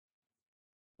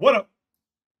What up?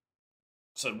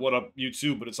 I said what up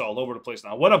YouTube, but it's all over the place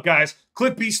now. What up, guys?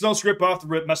 CliffBeats, no script off the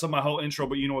rip. Messed up my whole intro,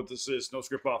 but you know what this is. No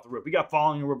script off the rip. We got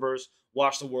Falling in Reverse,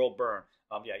 Watch the World Burn.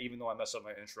 Yeah, even though I mess up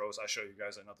my intros, I show you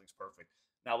guys that nothing's perfect.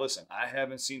 Now listen, I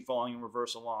haven't seen Falling in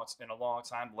Reverse in a long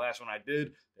time. The last one I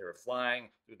did, they were flying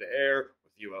through the air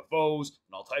with UFOs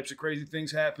and all types of crazy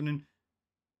things happening.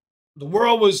 The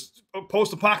world was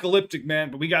post-apocalyptic, man,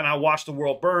 but we got now Watch the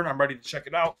World Burn. I'm ready to check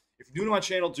it out. If you're new to my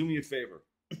channel, do me a favor.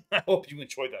 I hope you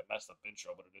enjoyed that messed up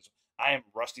intro, but it is. I am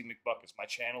Rusty McBuckets. My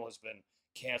channel has been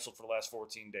canceled for the last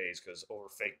 14 days because over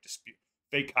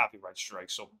fake copyright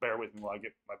strikes. So bear with me while I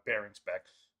get my bearings back.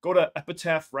 Go to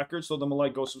Epitaph Records, throw them a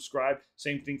like, go subscribe.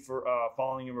 Same thing for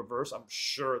Falling in Reverse. I'm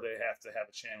sure they have to have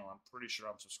a channel. I'm pretty sure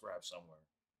I'm subscribed somewhere.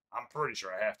 I'm pretty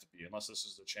sure I have to be, unless this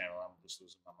is the channel. I'm just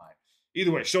losing my mind.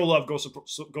 Either way, show love. Go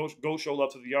show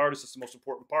love to the artist. It's the most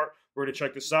important part. We're going to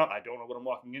check this out. I don't know what I'm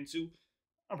walking into.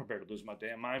 I'm prepared to lose my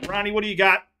damn mind. Ronnie, what do you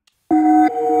got?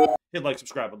 Hit like,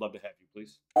 subscribe. I'd love to have you,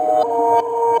 please.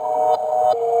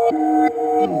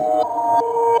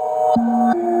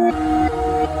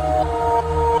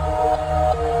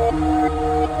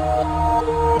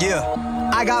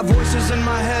 Yeah, I got voices in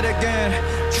my head again.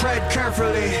 Tread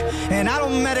carefully, and I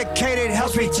don't medicate it.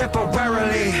 Helps me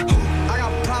temporarily. I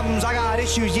got problems, I got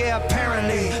issues, yeah,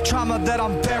 apparently. Trauma that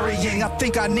I'm burying, I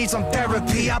think I need some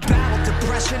therapy. I battle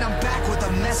depression, I'm back with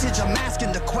a message. I'm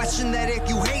asking the question that if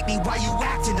you hate me, why you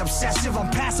acting obsessive? I'm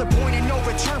past the point and no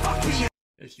return, fuck being.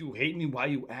 If you hate me, why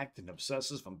you acting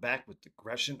obsessive? I'm back with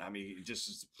aggression. I mean, it just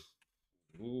is.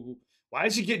 Ooh. Why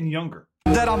is he getting younger?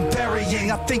 That I'm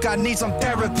burying, I think I need some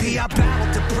therapy. I battle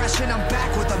depression, I'm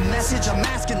back with a message. I'm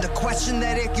asking the question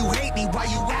that if you hate me, why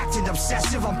you acting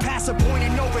obsessive? I'm past the point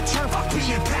and no return, fuck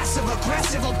being passive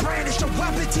aggressive. I'll brandish a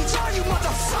weapon, teach all you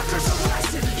motherfuckers a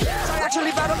lesson. Yeah. I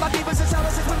actually battle my demons and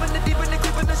shallows and swimming the deep and the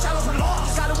creep in the shallows and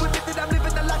lost. Gotta admit that I'm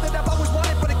living the life that I've always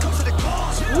wanted, but it comes to the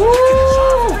cost. Yeah.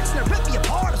 I'm fixing to rip me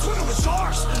apart, I'm swimming with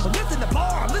sharks. I'm lifting the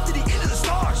bar, I'm lifting the end of the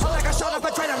stars. I like I shot up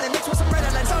a train, I'm mixed with some red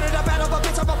and started a battle, but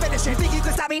bitch, I'm gonna finish it. Think you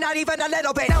can stop me, not even a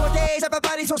little bit. Nowadays,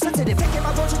 everybody's so sensitive. Picking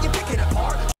my words when you're picking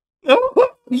apart.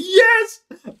 Yes!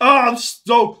 Oh, I'm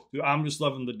stoked. Dude, I'm just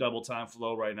loving the double time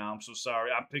flow right now. I'm so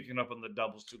sorry. I'm picking up on the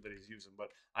doubles too that he's using, but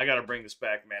I gotta bring this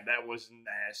back, man. That was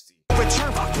nasty.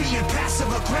 Return, fuck being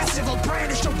passive aggressive. I'll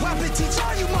brandish a weapon, teach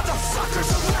all you motherfuckers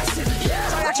a lesson.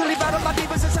 Yeah. I actually battle my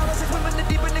demons and shallows and swimming the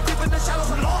deep and the creep in the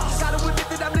shallows and lost. Gotta admit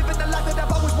that I'm living the life that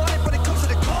I've always wanted, but it comes to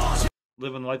the cost.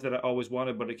 Living the life that I always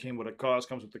wanted, but it came with a cost.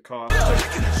 Comes with the cost. I'm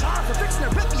picking the job, I'm fixing to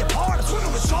rip me apart. I'm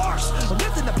swimming with sharks. I'm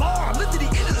lifting the bar, I'm lifting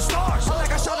the end of the stars. I like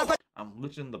I shot up a I'm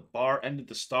lifting the bar, ended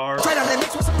the stars. adrenaline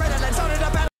mixed with some Ritalin, started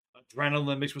up at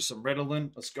Adrenaline mixed with some Ritalin.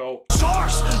 Let's go.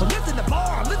 stars. I'm lifting the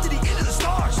bar, I'm lifting the end of the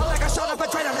stars. I like I shot up a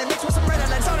adrenaline mixed with some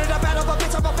Ritalin, started up battle, but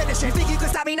bitch, I'm gonna finish it. Think you can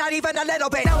stop me, not even a little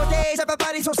bit. Nowadays,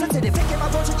 everybody's so sensitive. Picking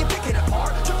my words when you're picking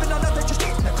apart. Tripping on nothing, just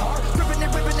getting the car. Ripping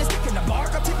and ripping and sticking the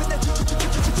mark. I'm tipping the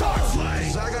charts.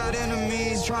 I got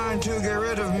enemies trying to get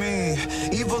rid of me.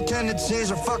 Evil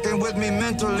tendencies are fucking with me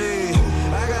mentally.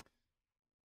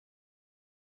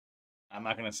 I'm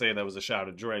not gonna say that was a shout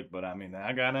at Drake, but I mean,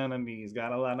 I got enemies,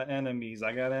 got a lot of enemies.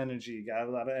 I got energy, got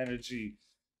a lot of energy.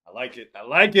 I like it. I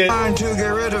like it. Trying to get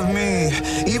rid of me.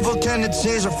 Evil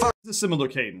tendencies are fucking It's a similar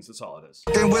cadence. That's all it is.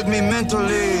 with me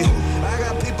mentally. I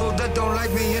got people that don't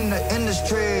like me in the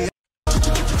industry.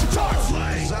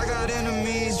 I got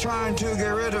enemies trying to get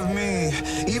rid of me.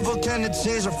 Evil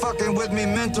tendencies are fucking with me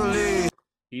mentally.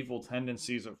 Evil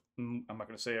tendencies are, I'm not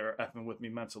gonna say are effing with me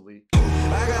mentally.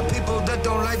 I got people that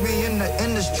don't like me in the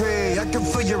industry. I can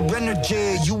feel your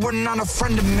energy. You were not a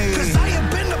friend of me. Cause I have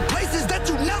been to places that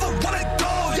you never wanna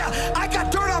go. Yeah, I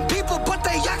got dirt on people, but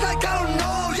they act like I don't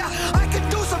know. Yeah, I can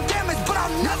do some damage, but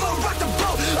I'll never rock the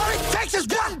boat. All it takes is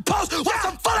one post, watch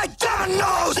them fall like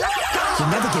dominoes. You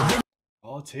never get rid.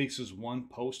 All it takes is one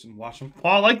post and watch them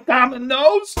fall like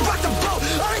dominoes. Rock the boat.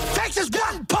 All it takes is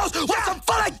one post, watch them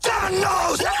fall like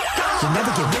dominoes. You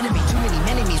never get rid of me. Too many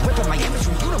enemies whipping my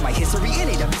imagery. You know my history. It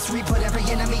ain't a mystery. Put every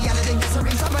enemy out of their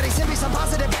misery. Somebody send me some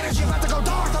positive energy. I'm about to go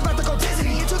dark. I'm about to go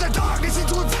dizzy. Into the darkness,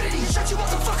 into infinity. Shut you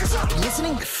motherfuckers up.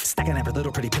 Listening? Stacking every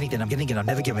little pretty penny that I'm getting, and I'm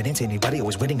never giving in to anybody.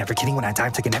 Always winning, never kidding. When I die,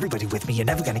 I'm taking everybody with me. You're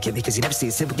never gonna get me, cause you never see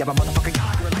it simple. Yeah, my motherfucking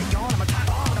God. You're like yawn. I'm a time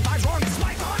bomb. I'm vibes wrong. It's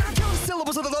my God. I'm killing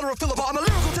syllables of the letter of fillable. I'm a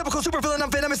lyrical, typical super villain. I'm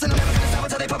venomous, and I'm never gonna stop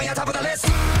until they put me on top of the list.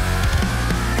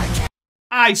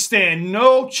 I stand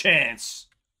no chance.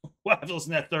 Well, I've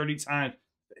listened to that 30 times.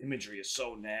 The imagery is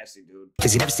so nasty, dude.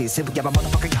 Cause you never see it simple. Yeah, my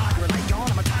motherfucking God. You're like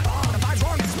yawn. I'm a time bomb. I'm vibes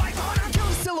wrong. It's my God. I'm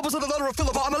killing syllables of the letter of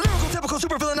fillable. I'm a lyrical, typical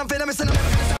super villain. I'm venomous, and I'm never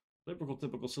gonna stop Lyrical,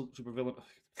 typical super villain.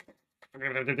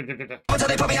 until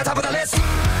they put me on top of the list.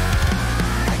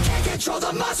 I can't get control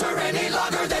the monster any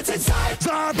longer that's inside.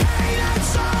 The pain and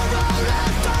sorrow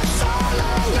left us solo.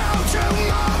 No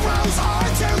tomorrows hard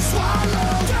to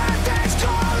swallow. Death is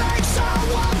calling, so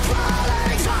I'm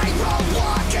crawling. Tightrope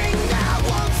walking, now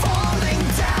I'm falling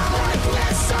down. Like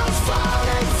missiles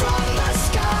falling from the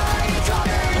sky. Come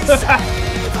and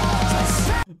save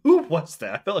us. Who was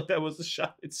that? I felt like that was a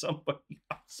shot at somebody.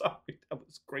 I'm sorry, that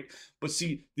was great. But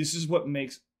see, this is what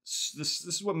makes this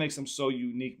is what makes them so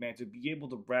unique, man. To be able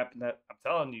to rap in that, I'm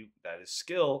telling you, that is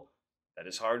skill. That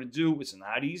is hard to do. It's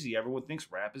not easy. Everyone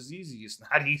thinks rap is easy. It's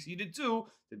not easy to do.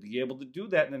 To be able to do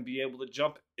that and then be able to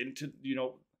jump into, you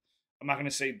know, I'm not going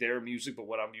to say their music, but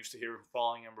what I'm used to hearing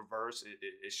falling in reverse,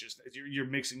 it's just, you're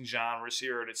mixing genres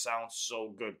here and it sounds so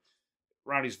good.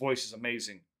 Ronnie's voice is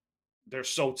amazing. They're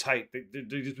so tight. They've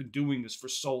just been doing this for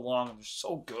so long and they're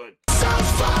so good.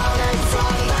 Falling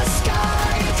from the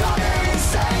sky, come and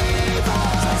save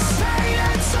us. Pain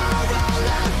and sorrow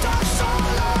left us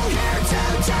solo. Here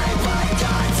today, but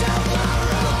gone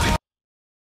tomorrow.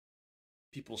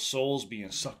 People's souls being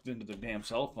sucked into their damn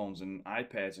cell phones and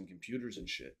iPads and computers and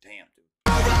shit. Damn, dude.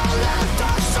 Left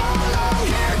us solo.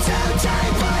 Here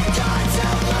today, but gone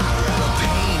tomorrow.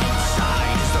 Pain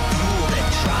inside is the fuel that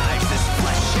drives this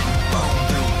flesh and bone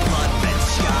through blood that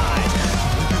skies.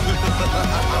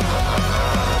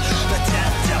 The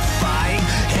death-defying,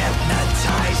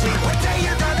 hypnotizing. One day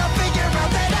you're gonna figure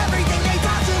out that everything they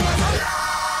taught you was a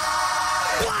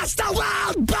lie. Watch the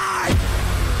world burn.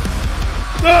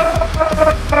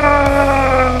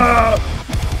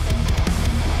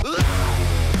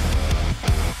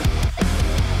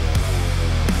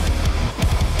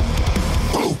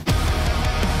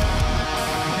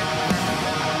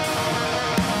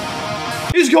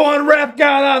 He's going rap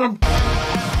god on him.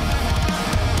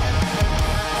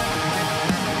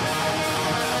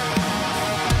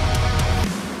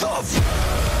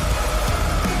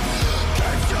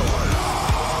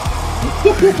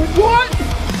 What?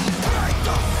 Break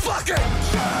the fucking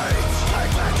chains.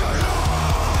 Take back your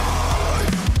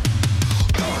life.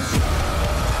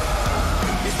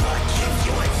 It's what keeps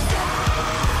you insane.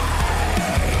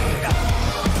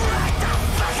 Break the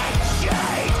fucking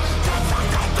chains. Take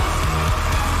back the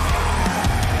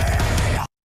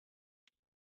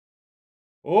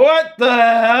What the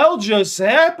hell just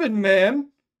happened,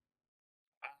 man?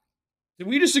 Did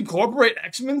we just incorporate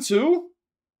X-Men too?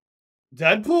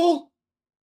 Deadpool?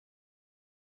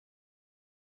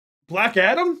 Black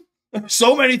Adam?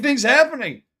 So many things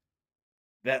happening.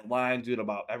 That line, dude,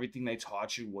 about everything they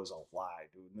taught you was a lie,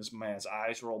 dude. And this man's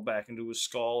eyes roll back into his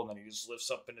skull, and then he just lifts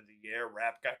up into the air.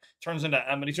 Rap guy turns into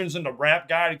Emmett. He turns into Rap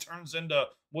Guy. He turns into,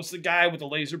 what's the guy with the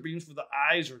laser beams for the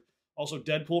eyes? Or also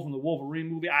Deadpool from the Wolverine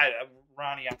movie.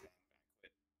 Ronnie,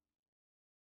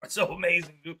 it's so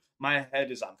amazing, dude. My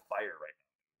head is on fire right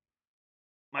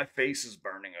now. My face is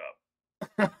burning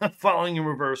up. Falling in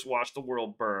reverse, watch the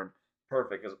world burn.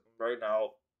 Perfect. Because right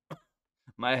now,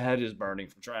 my head is burning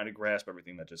from trying to grasp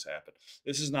everything that just happened.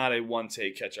 This is not a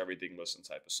one-take, catch-everything, listen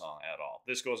type of song at all.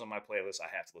 This goes on my playlist. I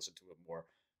have to listen to it more.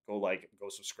 Go like, go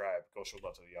subscribe, go show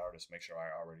love to the artist. Make sure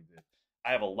I already did.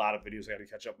 I have a lot of videos I got to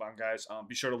catch up on, guys.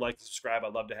 Be sure to like and subscribe.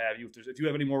 I'd love to have you. If you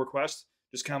have any more requests,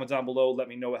 just comment down below. Let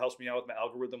me know. It helps me out with my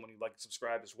algorithm when you like and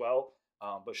subscribe as well.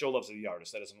 But show love to the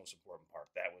artist. That is the most important part.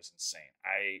 That was insane.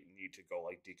 I need to go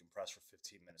like decompress for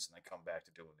 15 minutes and then come back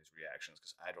to doing these reactions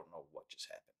because I don't know what just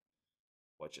happened.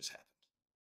 What just happened?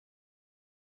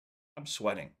 I'm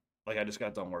sweating like I just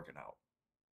got done working out.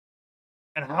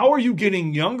 And how are you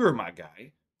getting younger, my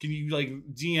guy? Can you like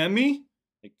DM me?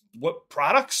 Like what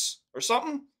products or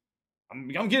something? I'm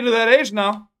getting to that age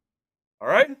now. All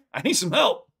right? I need some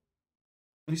help.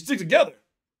 We stick together.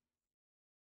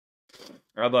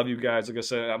 I love you guys. Like I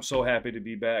said, I'm so happy to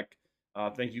be back.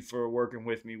 Thank you for working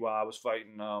with me while I was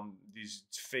fighting these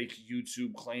fake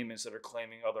YouTube claimants that are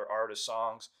claiming other artists'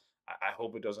 songs. I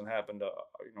hope it doesn't happen to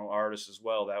artists as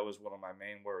well. That was one of my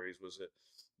main worries, was it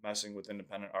messing with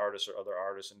independent artists or other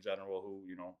artists in general who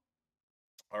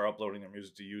are uploading their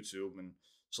music to YouTube. And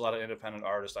there's a lot of independent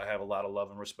artists I have a lot of love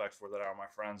and respect for that are my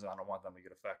friends, and I don't want them to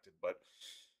get affected. But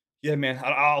yeah, man,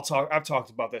 I've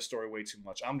talked about that story way too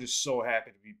much. I'm just so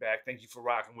happy to be back. Thank you for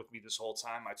rocking with me this whole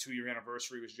time. My 2-year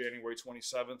anniversary was January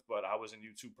 27th, but I was in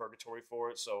YouTube purgatory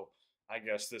for it. So I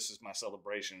guess this is my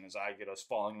celebration as I get us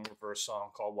falling in reverse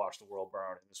song called Watch the World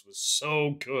Burn. And this was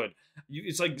so good.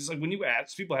 It's like when you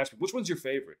ask, people ask me, which one's your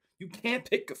favorite? You can't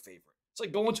pick a favorite. It's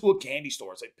like going to a candy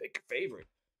store. It's like, pick a favorite.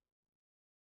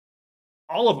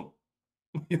 All of them.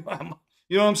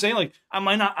 You know what I'm saying? Like I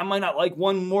might not like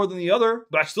one more than the other,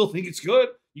 but I still think it's good.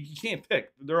 You can't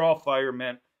pick. They're all fire,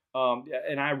 man.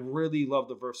 And I really love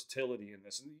the versatility in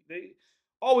this. And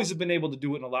always have been able to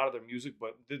do it in a lot of their music,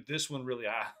 but this one really,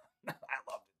 I loved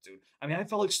it, dude. I mean, I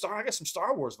felt like I got some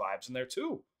Star Wars vibes in there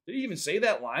too. Did he even say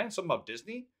that line? Something about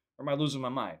Disney? Or am I losing my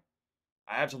mind?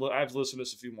 I have to listen to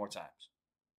this a few more times.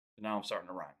 And now I'm starting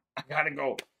to rhyme. I gotta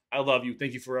go. I love you.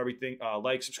 Thank you for everything.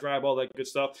 Like, subscribe, all that good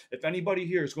stuff. If anybody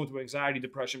here is going through anxiety,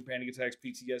 depression, panic attacks,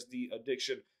 PTSD,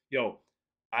 addiction, yo,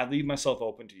 I leave myself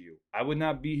open to you. I would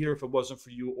not be here if it wasn't for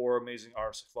you or amazing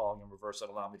artists like Falling in Reverse that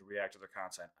allow me to react to their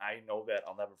content. I know that.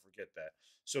 I'll never forget that.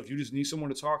 So if you just need someone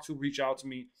to talk to, reach out to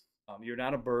me. You're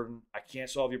not a burden. I can't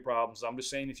solve your problems. I'm just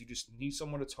saying if you just need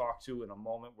someone to talk to in a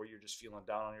moment where you're just feeling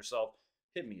down on yourself,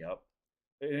 hit me up.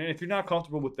 And if you're not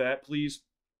comfortable with that, please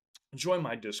join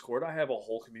my Discord. I have a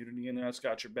whole community in there that's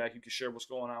got your back. You can share what's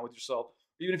going on with yourself.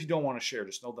 Even if you don't want to share,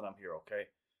 just know that I'm here, okay?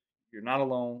 You're not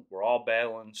alone. We're all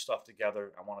battling stuff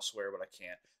together. I want to swear, but I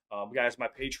can't. Guys, my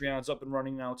Patreon's up and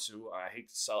running now, too. I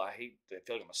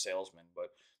feel like I'm a salesman,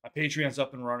 but my Patreon's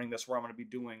up and running. That's where I'm going to be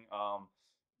doing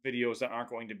videos that aren't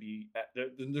going to be,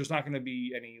 there's not going to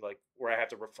be any, like, where I have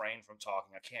to refrain from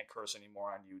talking. I can't curse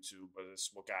anymore on YouTube, but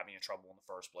it's what got me in trouble in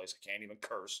the first place. I can't even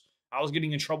curse. I was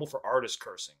getting in trouble for artist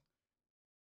cursing.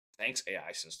 Thanks,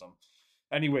 AI system.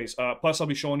 Anyways, plus I'll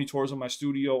be showing you tours of my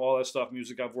studio, all that stuff,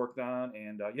 music I've worked on,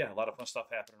 and yeah, a lot of fun stuff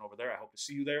happening over there. I hope to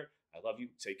see you there. I love you.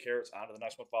 Take care. It's on to the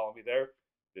next one. Follow me there.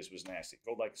 This was nasty.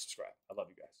 Go like and subscribe. I love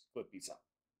you guys. CliffBeats out.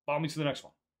 Follow me to the next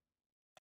one.